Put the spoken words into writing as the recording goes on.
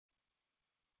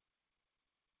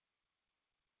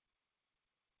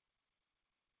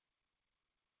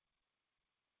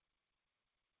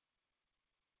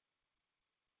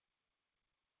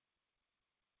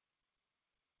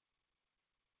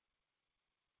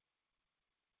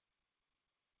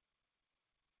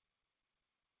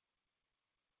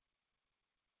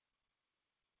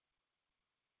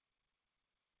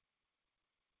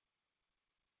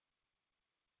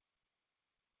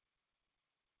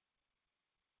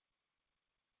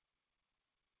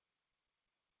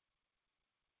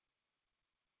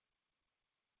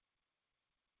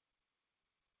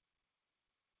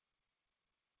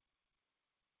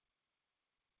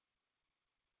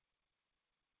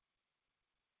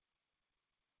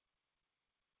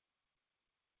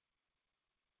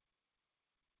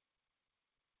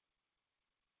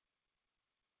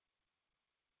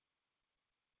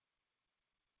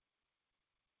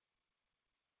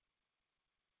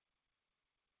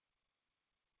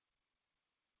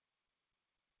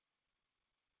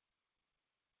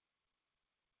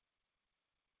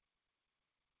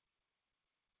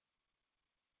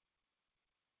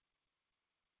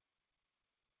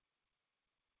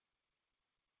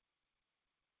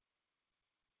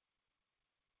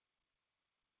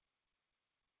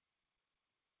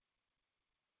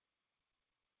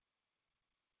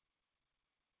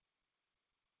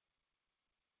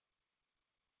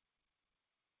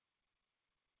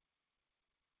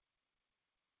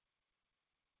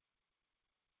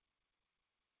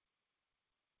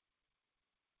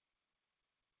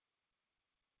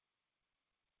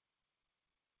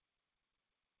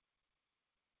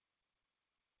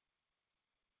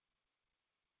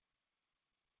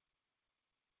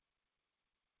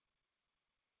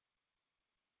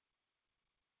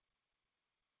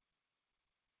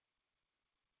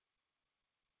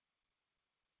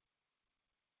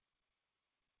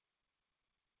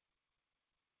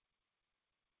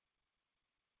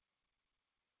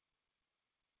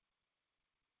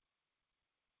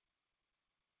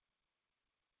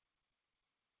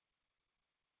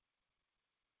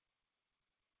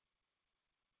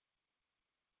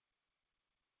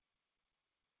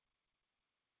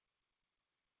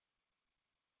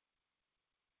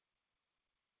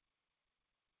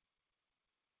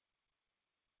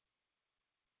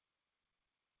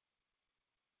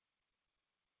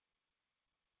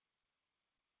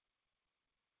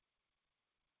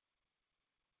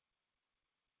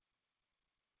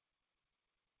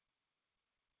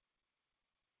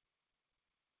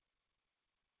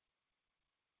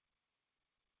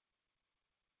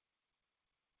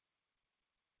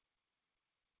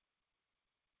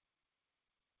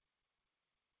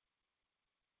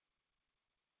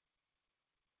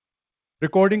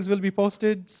Recordings will be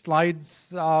posted, slides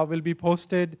will be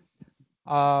posted.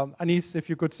 Anis, if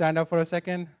you could stand up for a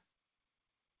second.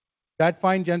 That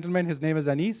fine gentleman, his name is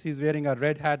Anis. He's wearing a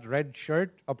red hat, red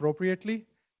shirt appropriately.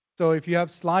 So if you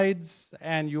have slides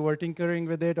and you were tinkering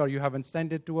with it or you haven't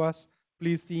sent it to us,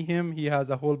 please see him. He has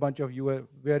a whole bunch of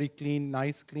very clean,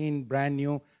 nice, clean, brand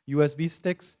new USB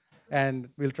sticks, and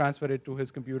we'll transfer it to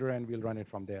his computer and we'll run it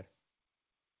from there.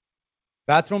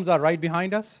 Bathrooms are right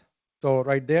behind us, so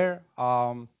right there.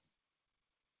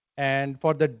 And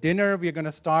for the dinner, we're going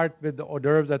to start with the hors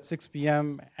d'oeuvres at 6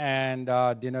 p.m. and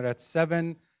dinner at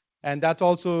 7. And that's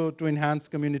also to enhance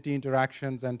community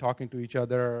interactions and talking to each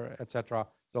other, etc.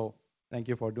 So thank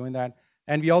you for doing that.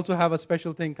 And we also have a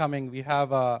special thing coming. We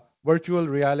have a virtual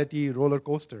reality roller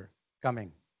coaster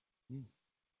coming.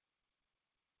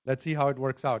 Let's see how it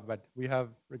works out, but we have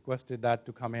requested that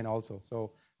to come in also.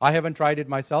 So I haven't tried it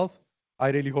myself. I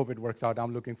really hope it works out.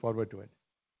 I'm looking forward to it.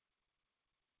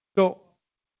 So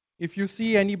if you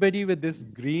see anybody with this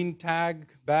green tag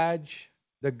badge,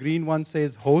 the green one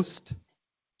says host.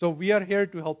 So we are here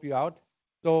to help you out.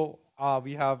 So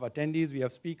we have attendees, we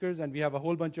have speakers, and we have a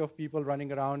whole bunch of people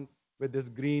running around with this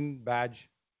green badge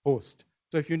host.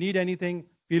 So if you need anything,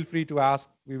 feel free to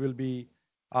ask. We will be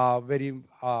very...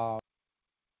 One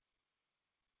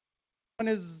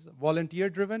is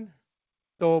volunteer driven.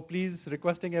 So please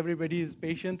requesting everybody's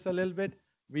patience a little bit.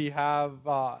 We have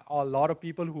a lot of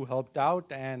people who helped out,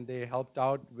 and they helped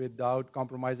out without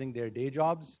compromising their day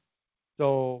jobs.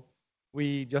 So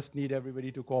we just need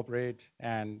everybody to cooperate,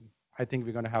 and I think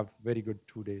we're going to have very good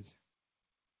 2 days.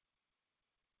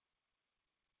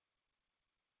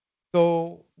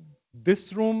 So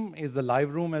this room is the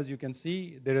live room, as you can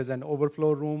see. There is an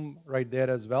overflow room right there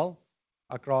as well,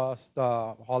 across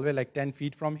the hallway, like 10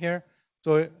 feet from here.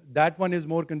 So that one is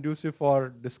more conducive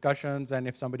for discussions, and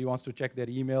if somebody wants to check their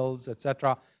emails,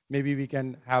 etc., maybe we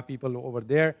can have people over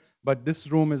there. But this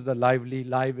room is the live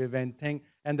event thing,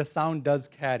 and the sound does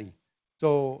carry.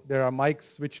 So there are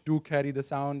mics which do carry the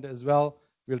sound as well.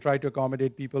 We'll try to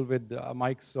accommodate people with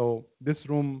mics. So this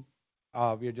room,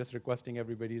 we are just requesting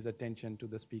everybody's attention to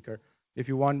the speaker. If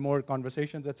you want more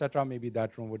conversations, etc., maybe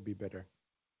that room would be better.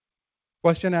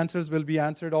 Question answers will be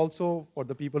answered also for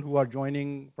the people who are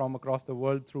joining from across the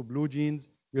world through Blue Jeans.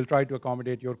 We'll try to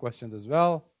accommodate your questions as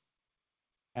well.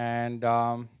 And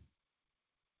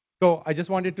so I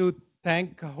just wanted to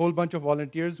thank a whole bunch of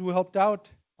volunteers who helped out,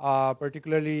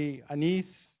 particularly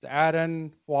Anis,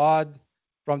 Aaron, Fuad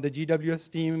from the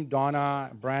GWS team, Donna,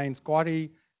 Brian,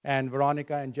 Scotty, and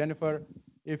Veronica and Jennifer.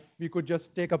 If we could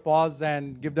just take a pause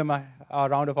and give them a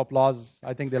round of applause,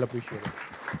 I think they'll appreciate it.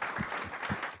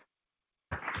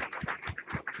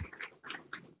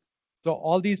 So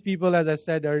all these people, as I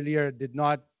said earlier, did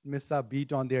not miss a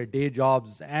beat on their day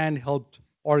jobs and helped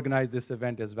organize this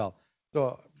event as well.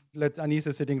 So Anis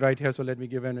is sitting right here, so let me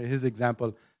give him his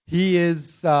example. He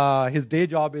is, his day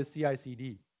job is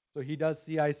CI/CD. So he does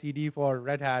CI/CD for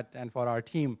Red Hat and for our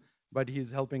team, but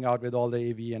he's helping out with all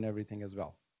the AV and everything as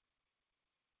well.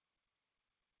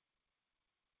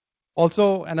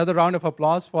 Also, another round of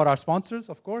applause for our sponsors,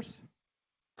 of course.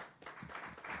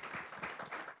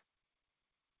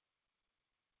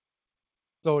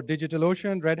 So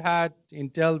DigitalOcean, Red Hat,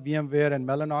 Intel, VMware, and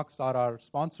Mellanox are our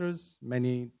sponsors.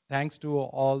 Many thanks to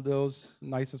all those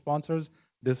nice sponsors.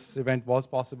 This event was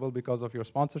possible because of your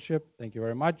sponsorship. Thank you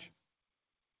very much.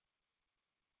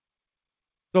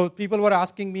 So people were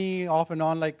asking me off and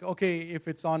on, like, okay, if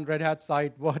it's on Red Hat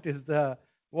site, why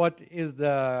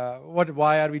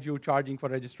are we charging for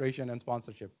registration and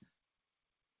sponsorship?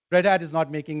 Red Hat is not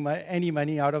making any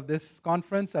money out of this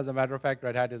conference. As a matter of fact,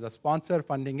 Red Hat is a sponsor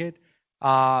funding it.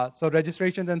 So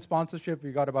registrations and sponsorship,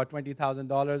 we got about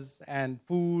 $20,000, and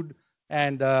food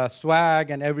and swag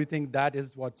and everything. That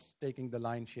is what's taking the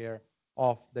lion's share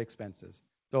of the expenses.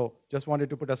 So just wanted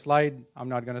to put a slide. I'm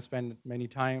not going to spend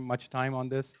much time on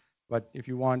this, but if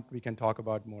you want, we can talk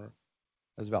about more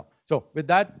as well. So with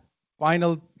that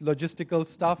final logistical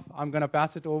stuff, I'm going to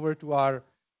pass it over to our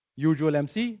usual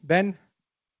MC, Ben.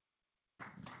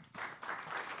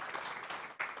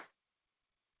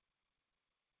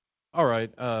 All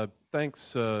right.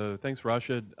 Thanks,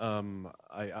 Rashid.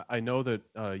 I know that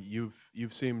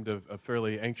you've seemed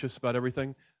fairly anxious about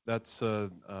everything. That's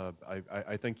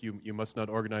I think you must not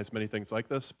organize many things like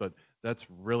this, but that's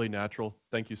really natural.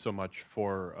 Thank you so much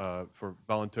for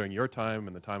volunteering your time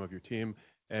and the time of your team.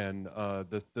 And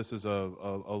this is a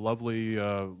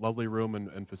lovely room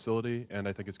and facility, and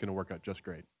I think it's going to work out just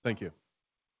great. Thank you.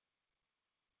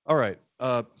 All right.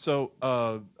 So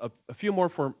a few more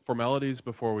formalities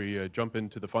before we jump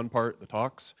into the fun part, the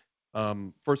talks.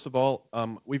 First of all,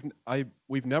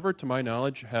 we've never, to my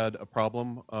knowledge, had a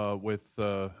problem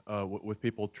with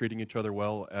people treating each other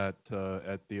well at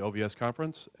the OVS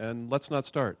conference, and let's not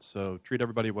start. So treat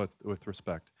everybody with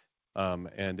respect.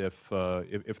 And if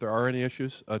there are any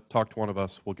issues, talk to one of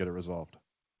us. We'll get it resolved.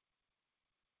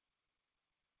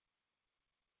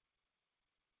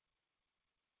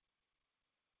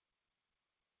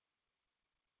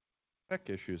 Tech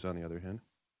issues, on the other hand.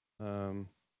 Um,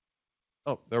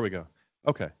 oh, there we go.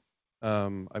 Okay.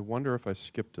 I wonder if I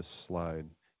skipped a slide.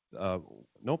 Uh,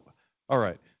 nope. All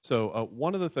right. So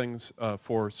one of the things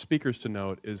for speakers to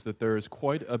note is that there is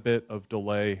quite a bit of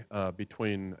delay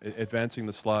between advancing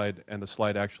the slide and the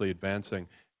slide actually advancing.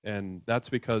 And that's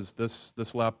because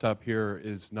this laptop here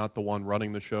is not the one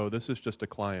running the show. This is just a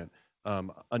client.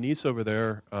 Anis over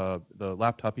there, the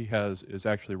laptop he has is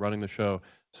actually running the show.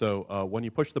 So when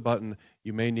you push the button,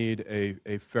 you may need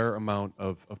a fair amount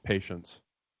of patience.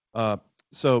 Uh,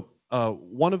 so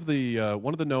one of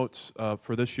the notes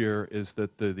for this year is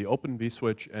that the Open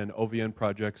vSwitch and OVN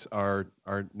projects are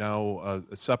now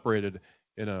separated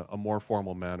in a more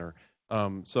formal manner.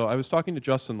 So I was talking to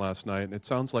Justin last night, and it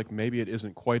sounds like maybe it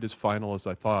isn't quite as final as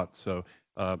I thought. So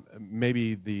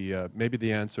maybe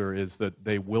the answer is that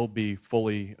they will be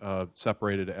fully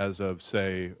separated as of,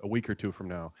 say, a week or two from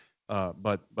now.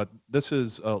 But this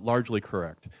is largely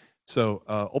correct. So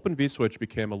Open vSwitch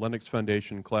became a Linux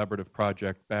Foundation collaborative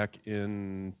project back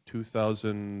in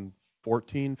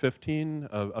 2014, 15,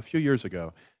 a few years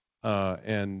ago.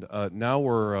 And now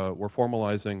we're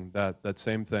formalizing that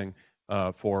same thing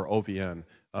for OVN.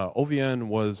 OVN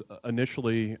was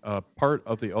initially part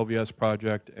of the OVS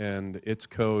project, and its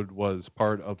code was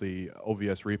part of the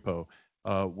OVS repo.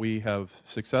 We have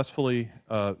successfully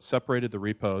separated the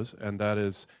repos, and that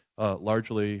is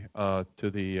largely to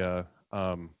the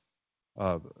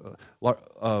uh,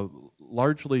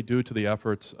 largely due to the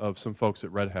efforts of some folks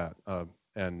at Red Hat.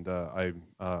 And I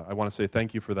want to say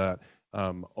thank you for that.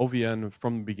 OVN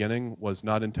from the beginning was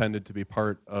not intended to be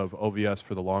part of OVS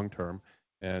for the long term,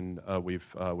 and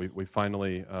we've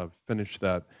finally finished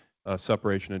that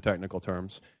separation in technical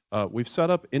terms. We've set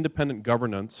up independent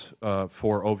governance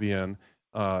for OVN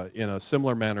in a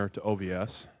similar manner to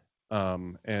OVS,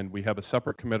 and we have a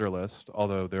separate committer list,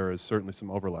 although there is certainly some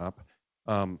overlap.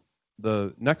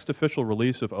 The next official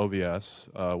release of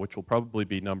OVS, which will probably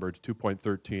be numbered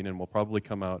 2.13 and will probably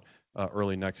come out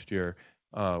early next year,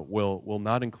 will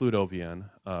not include OVN.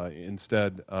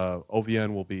 Instead,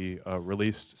 OVN will be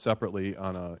released separately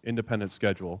on an independent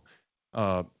schedule.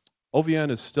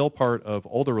 OVN is still part of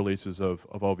older releases of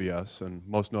OVS, and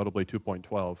most notably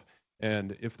 2.12.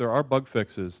 And if there are bug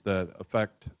fixes that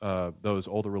affect those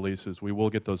older releases, we will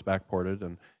get those backported,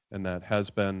 and that has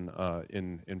been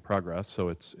in progress, so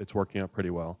it's working out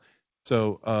pretty well.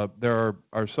 So there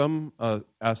are some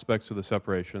aspects of the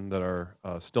separation that are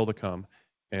still to come,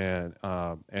 and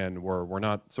we're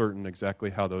not certain exactly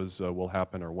how those will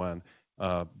happen or when.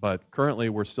 But currently,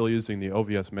 we're still using the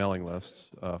OVS mailing lists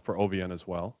for OVN as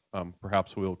well.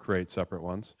 Perhaps we'll create separate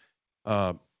ones.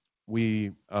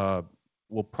 We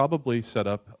will probably set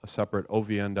up a separate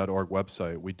ovn.org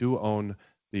website. We do own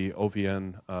the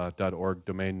ovn.org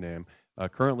domain name.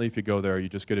 Currently, if you go there, you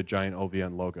just get a giant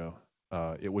OVN logo.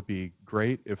 It would be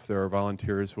great if there are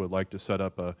volunteers who would like to set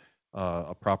up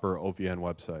a proper OVN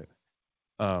website.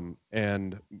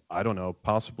 And I don't know,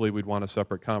 possibly we'd want a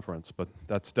separate conference, but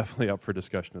that's definitely up for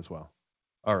discussion as well.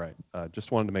 All right,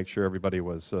 just wanted to make sure everybody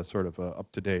was sort of up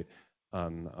to date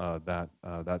on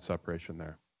that separation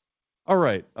there. All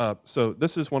right, so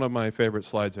this is one of my favorite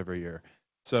slides every year.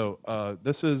 So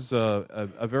this is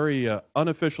a very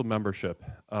unofficial membership,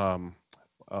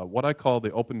 what I call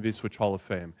the Open vSwitch Hall of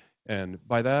Fame. And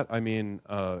by that, I mean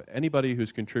anybody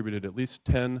who's contributed at least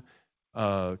 10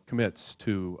 commits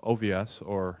to OVS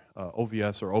or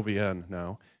OVN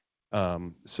now.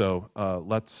 So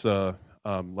let's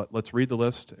read the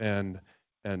list and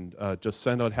just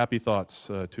send out happy thoughts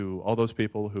to all those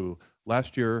people who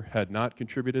last year had not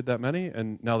contributed that many,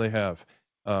 and now they have,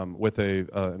 with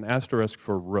an asterisk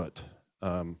for root.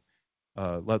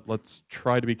 Let's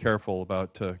try to be careful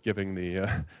about giving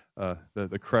the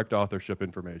correct authorship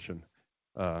information.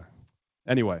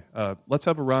 Anyway, let's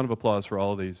have a round of applause for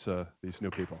all of these new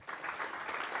people.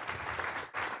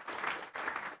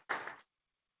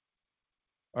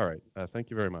 All right, thank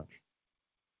you very much.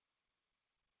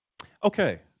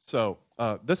 Okay, so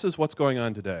this is what's going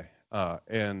on today.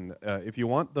 And if you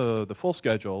want the full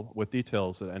schedule with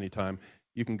details at any time,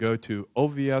 you can go to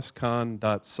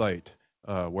ovscon.site,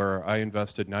 where I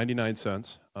invested 99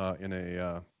 cents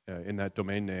in that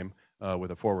domain name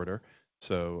with a forwarder.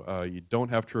 So you don't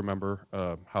have to remember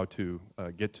how to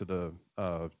get to the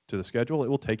schedule. It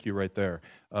will take you right there.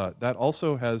 That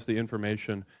also has the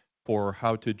information for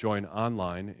how to join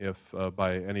online if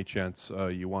by any chance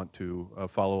you want to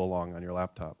follow along on your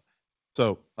laptop.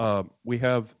 So we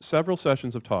have several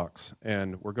sessions of talks,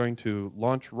 and we're going to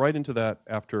launch right into that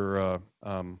after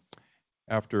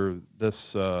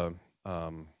this after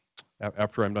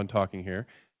I'm done talking here.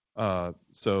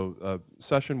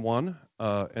 Session one,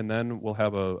 and then we'll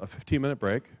have a 15-minute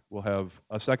break. We'll have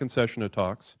a second session of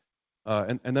talks,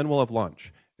 and then we'll have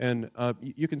lunch. And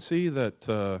you can see that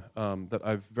that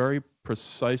I've very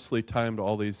precisely timed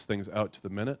all these things out to the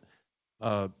minute.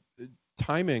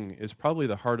 Timing is probably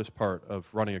the hardest part of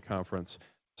running a conference.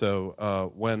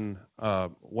 So when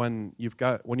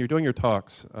you're doing your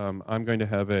talks, I'm going to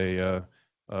have a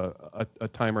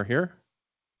timer here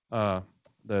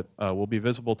that will be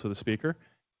visible to the speaker,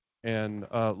 and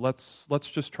let's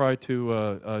just try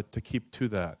to keep to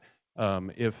that.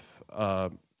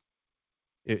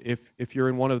 If you're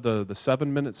in one of the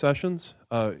 7-minute sessions,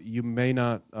 you may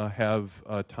not have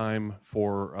time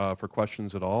for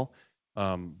questions at all.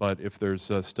 But if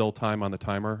there's still time on the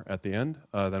timer at the end,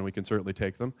 then we can certainly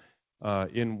take them.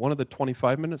 In one of the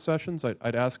 25-minute sessions,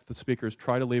 I'd ask the speakers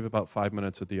try to leave about 5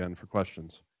 minutes at the end for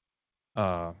questions.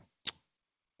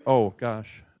 Oh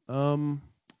gosh,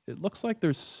 it looks like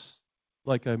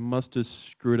I must have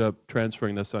screwed up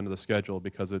transferring this onto the schedule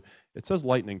because it says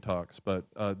lightning talks, but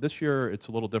this year it's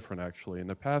a little different actually. In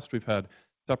the past we've had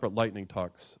separate lightning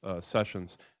talks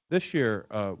sessions. This year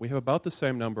we have about the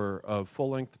same number of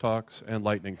full-length talks and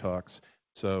lightning talks,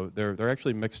 so they're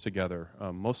actually mixed together.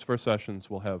 Most of our sessions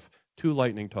will have 2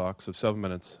 lightning talks of 7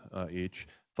 minutes each,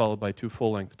 followed by 2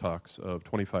 full-length talks of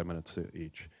 25 minutes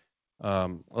each.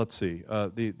 Let's see.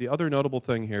 The other notable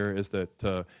thing here is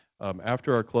that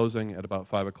after our closing at about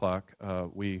 5 o'clock,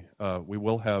 we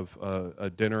will have a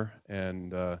dinner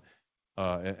and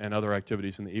other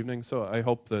activities in the evening. So I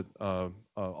hope that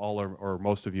all or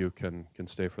most of you can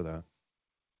stay for that.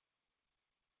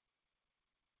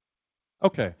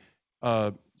 Okay.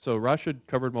 So Rashid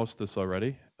covered most of this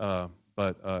already,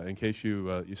 but in case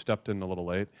you stepped in a little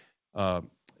late,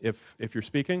 if you're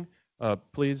speaking,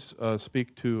 please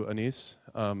speak to Anis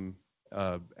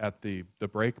at the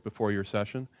break before your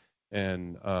session,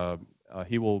 and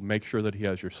he will make sure that he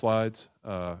has your slides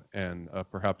and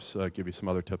perhaps give you some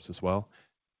other tips as well.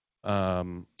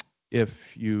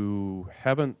 If you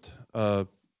haven't,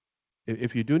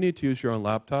 if you do need to use your own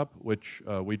laptop, which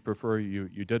we'd prefer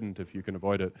you didn't if you can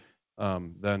avoid it,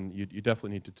 then you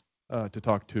definitely need to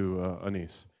talk to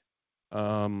Anis.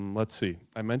 Let's see.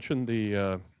 I mentioned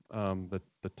the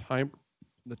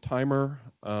timer.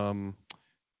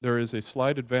 There is a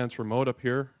slide advance remote up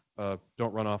here.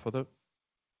 Don't run off with it.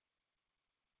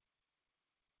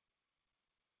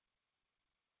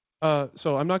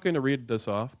 So I'm not going to read this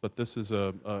off, but this is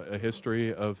a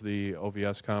history of the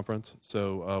OVS conference.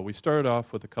 So we started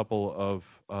off with a couple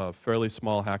of fairly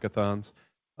small hackathons.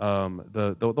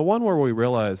 The one where we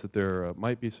realized that there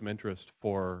might be some interest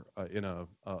for in a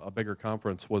bigger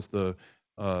conference was the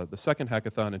second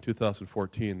hackathon in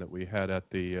 2014 that we had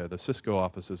at the Cisco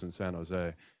offices in San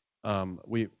Jose.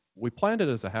 We planned it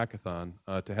as a hackathon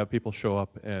to have people show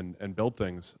up and build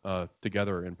things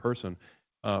together in person,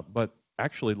 but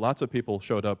actually lots of people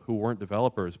showed up who weren't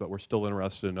developers but were still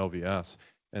interested in OVS,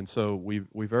 and so we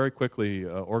very quickly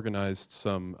organized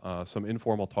some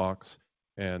informal talks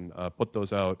and put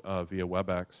those out via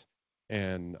WebEx.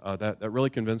 And that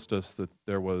really convinced us that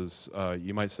there was,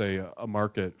 you might say, a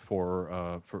market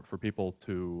for people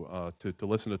to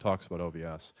listen to talks about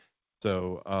OVS.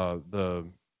 So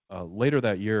later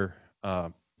that year,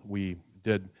 we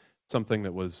did something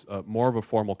that was more of a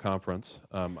formal conference.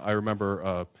 I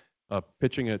remember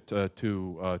pitching it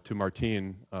to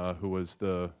Martin, who was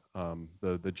the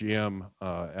GM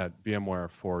at VMware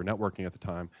for networking at the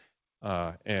time,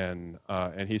 and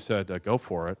he said, "Go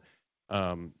for it."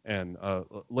 And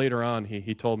later on,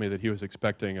 he told me that he was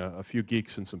expecting a few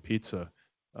geeks and some pizza,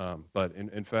 but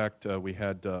in fact, we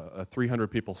had 300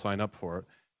 people sign up for it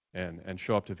and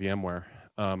show up to VMware.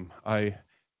 I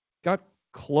got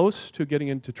close to getting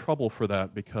into trouble for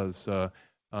that because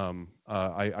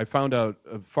I found out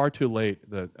far too late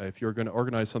that if you're going to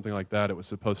organize something like that, it was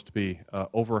supposed to be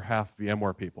over half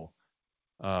VMware people,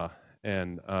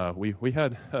 and we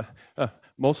had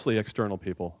mostly external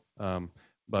people.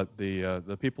 But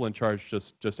the people in charge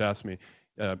just asked me,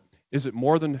 is it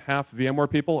more than half VMware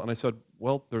people? And I said,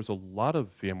 well, there's a lot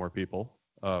of VMware people,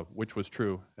 which was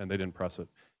true, and they didn't press it.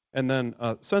 And then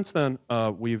since then,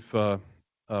 we've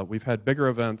we've had bigger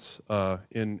events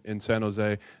in San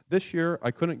Jose. This year,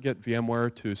 I couldn't get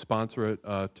VMware to sponsor it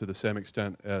to the same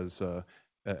extent as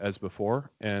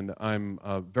before, and I'm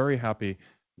very happy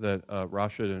that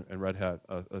Rashid and Red Hat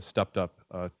stepped up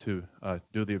to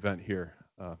do the event here.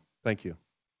 Thank you.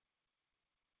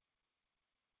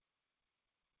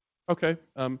 Okay,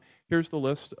 here's the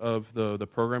list of the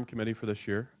program committee for this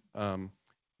year.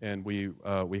 And we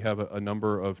have a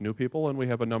number of new people and we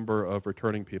have a number of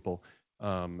returning people.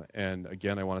 And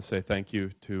again, I want to say thank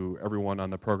you to everyone on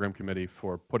the program committee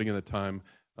for putting in the time,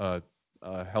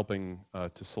 helping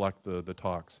to select the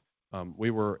talks. We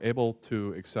were able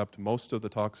to accept most of the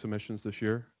talk submissions this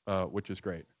year, which is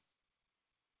great.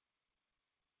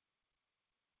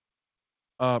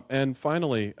 And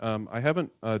finally, I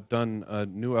haven't done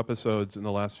new episodes in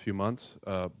the last few months,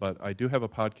 but I do have a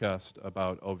podcast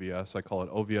about OVS. I call it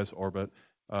OVS Orbit.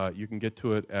 You can get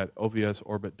to it at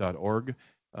ovsorbit.org,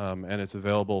 and it's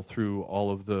available through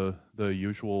all of the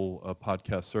usual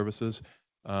podcast services.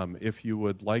 If you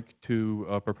would like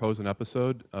to propose an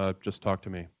episode, just talk to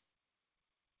me.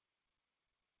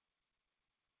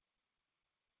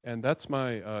 And that's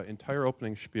my entire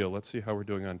opening spiel. Let's see how we're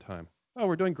doing on time. Oh,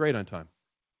 we're doing great on time.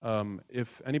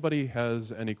 If anybody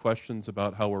has any questions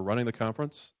about how we're running the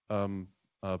conference,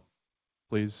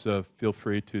 please feel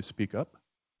free to speak up.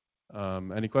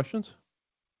 Any questions?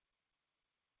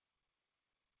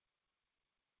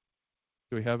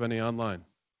 Do we have any online?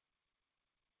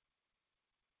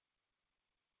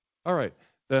 All right,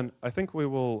 then I think we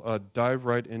will dive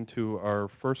right into our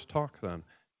first talk then.